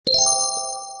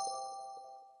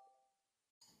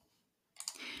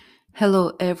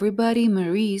Hello, everybody.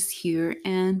 Maurice here,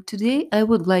 and today I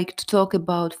would like to talk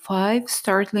about 5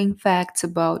 startling facts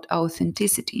about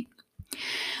authenticity.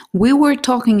 We were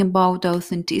talking about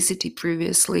authenticity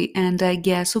previously, and I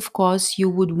guess, of course, you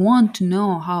would want to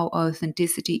know how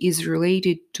authenticity is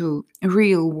related to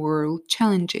real world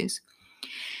challenges.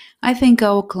 I think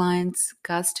our clients,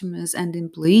 customers, and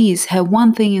employees have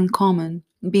one thing in common: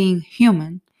 being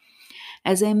human.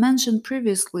 As I mentioned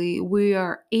previously, we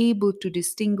are able to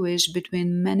distinguish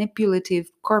between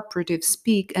manipulative corporative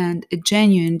speak and a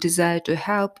genuine desire to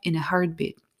help in a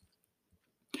heartbeat.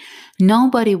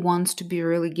 Nobody wants to be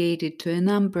relegated to a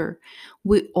number.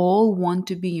 We all want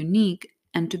to be unique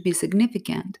and to be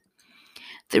significant.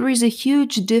 There is a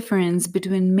huge difference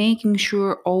between making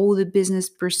sure all the business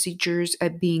procedures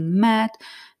are being met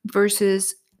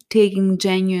versus taking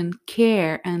genuine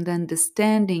care and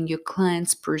understanding your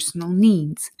client's personal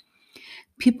needs.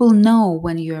 People know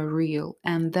when you are real,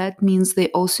 and that means they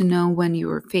also know when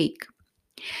you are fake.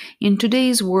 In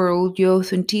today's world, your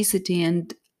authenticity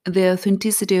and the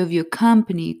authenticity of your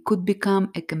company could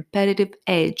become a competitive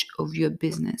edge of your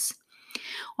business.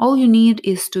 All you need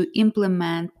is to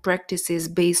implement practices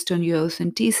based on your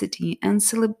authenticity and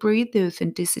celebrate the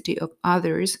authenticity of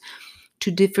others to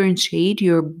differentiate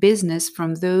your business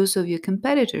from those of your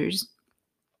competitors.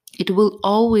 It will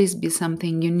always be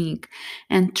something unique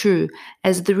and true,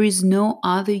 as there is no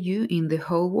other you in the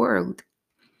whole world.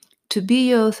 To be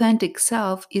your authentic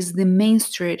self is the main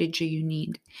strategy you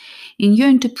need. In your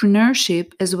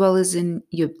entrepreneurship, as well as in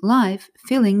your life,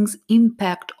 feelings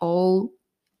impact all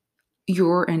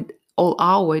your and all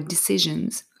our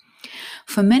decisions.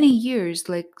 For many years,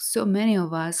 like so many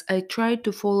of us, I tried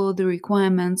to follow the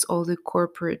requirements of the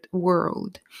corporate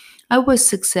world. I was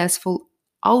successful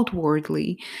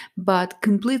outwardly, but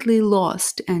completely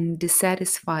lost and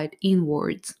dissatisfied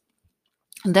inwards.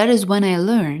 That is when I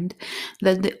learned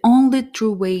that the only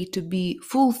true way to be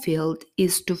fulfilled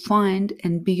is to find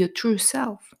and be your true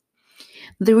self.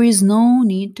 There is no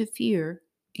need to fear.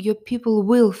 Your people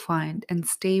will find and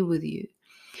stay with you.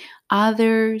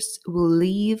 Others will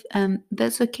leave, and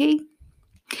that's okay.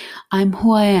 I'm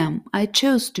who I am. I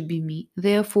chose to be me.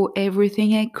 Therefore,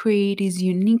 everything I create is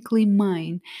uniquely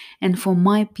mine and for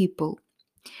my people.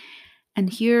 And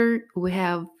here we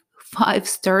have 5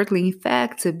 startling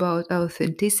facts about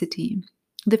authenticity.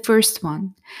 The first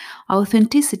one: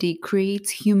 authenticity creates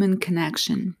human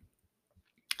connection.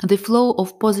 The flow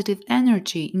of positive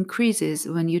energy increases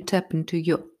when you tap into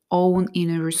your own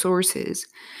inner resources.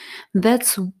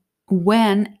 That's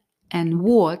when and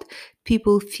what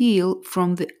people feel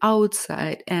from the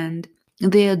outside, and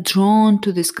they are drawn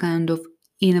to this kind of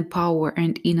inner power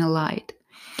and inner light.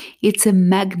 It's a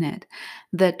magnet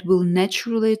that will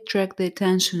naturally attract the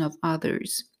attention of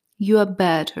others. You are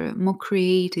better, more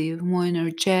creative, more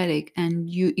energetic, and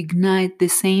you ignite the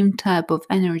same type of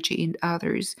energy in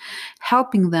others,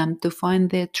 helping them to find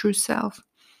their true self.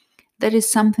 That is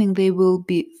something they will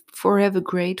be forever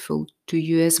grateful to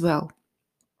you as well.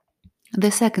 The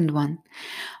second one: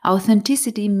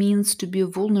 authenticity means to be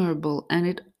vulnerable, and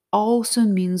it also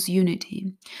means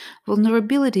unity.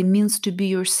 Vulnerability means to be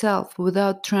yourself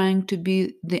without trying to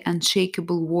be the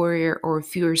unshakable warrior or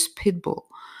fierce pitbull.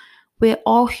 We're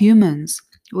all humans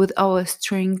with our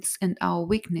strengths and our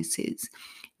weaknesses.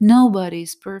 Nobody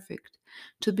is perfect.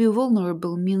 To be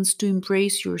vulnerable means to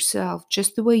embrace yourself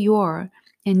just the way you are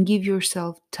and give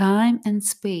yourself time and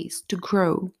space to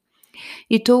grow.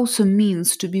 It also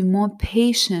means to be more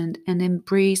patient and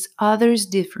embrace others'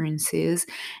 differences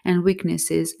and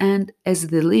weaknesses, and as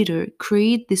the leader,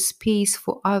 create the space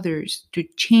for others to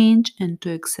change and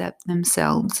to accept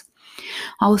themselves.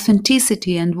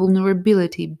 Authenticity and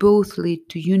vulnerability both lead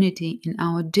to unity in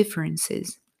our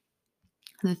differences.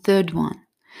 The third one: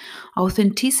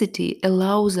 authenticity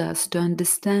allows us to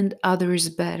understand others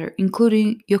better,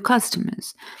 including your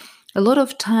customers. A lot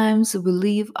of times we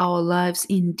live our lives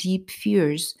in deep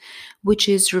fears, which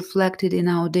is reflected in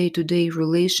our day to day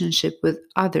relationship with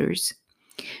others.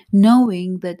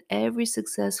 Knowing that every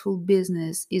successful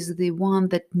business is the one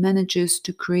that manages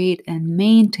to create and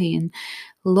maintain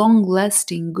long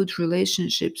lasting good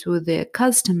relationships with their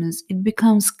customers, it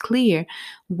becomes clear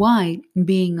why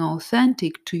being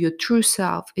authentic to your true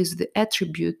self is the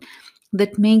attribute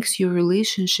that makes your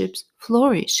relationships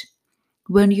flourish.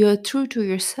 When you are true to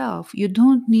yourself, you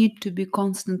don't need to be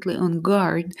constantly on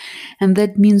guard, and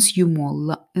that means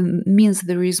means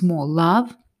there is more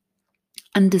love,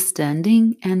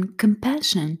 understanding, and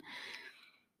compassion.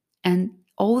 And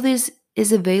all this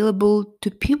is available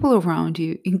to people around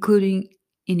you, including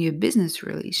in your business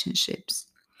relationships.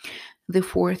 The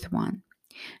fourth one: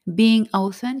 Being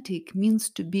authentic means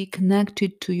to be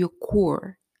connected to your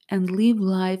core and live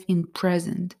life in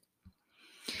present.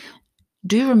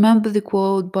 Do you remember the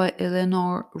quote by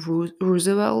Eleanor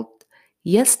Roosevelt?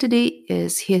 Yesterday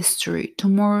is history,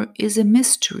 tomorrow is a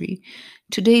mystery,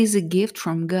 today is a gift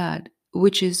from God,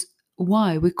 which is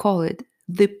why we call it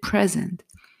the present.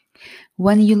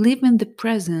 When you live in the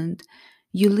present,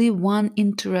 you live one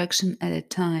interaction at a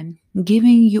time,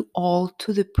 giving you all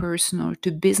to the person or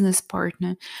to business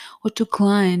partner or to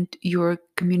client you're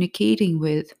communicating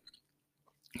with.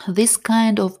 This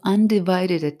kind of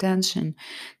undivided attention,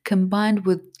 combined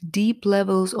with deep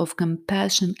levels of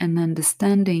compassion and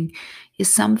understanding,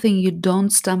 is something you don't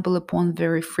stumble upon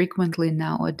very frequently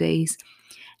nowadays.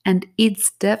 And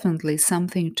it's definitely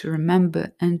something to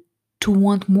remember and to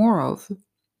want more of.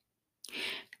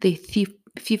 The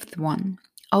fifth one,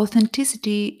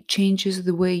 authenticity changes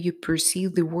the way you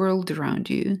perceive the world around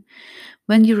you.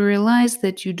 When you realize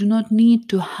that you do not need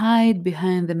to hide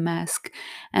behind the mask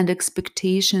and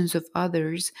expectations of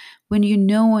others, when you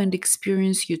know and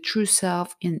experience your true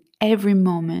self in every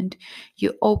moment,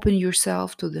 you open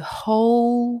yourself to the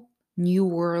whole new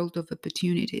world of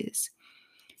opportunities.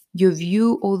 Your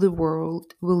view of the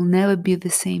world will never be the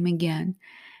same again,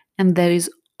 and that is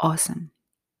awesome.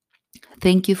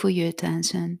 Thank you for your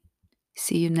attention.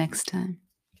 See you next time.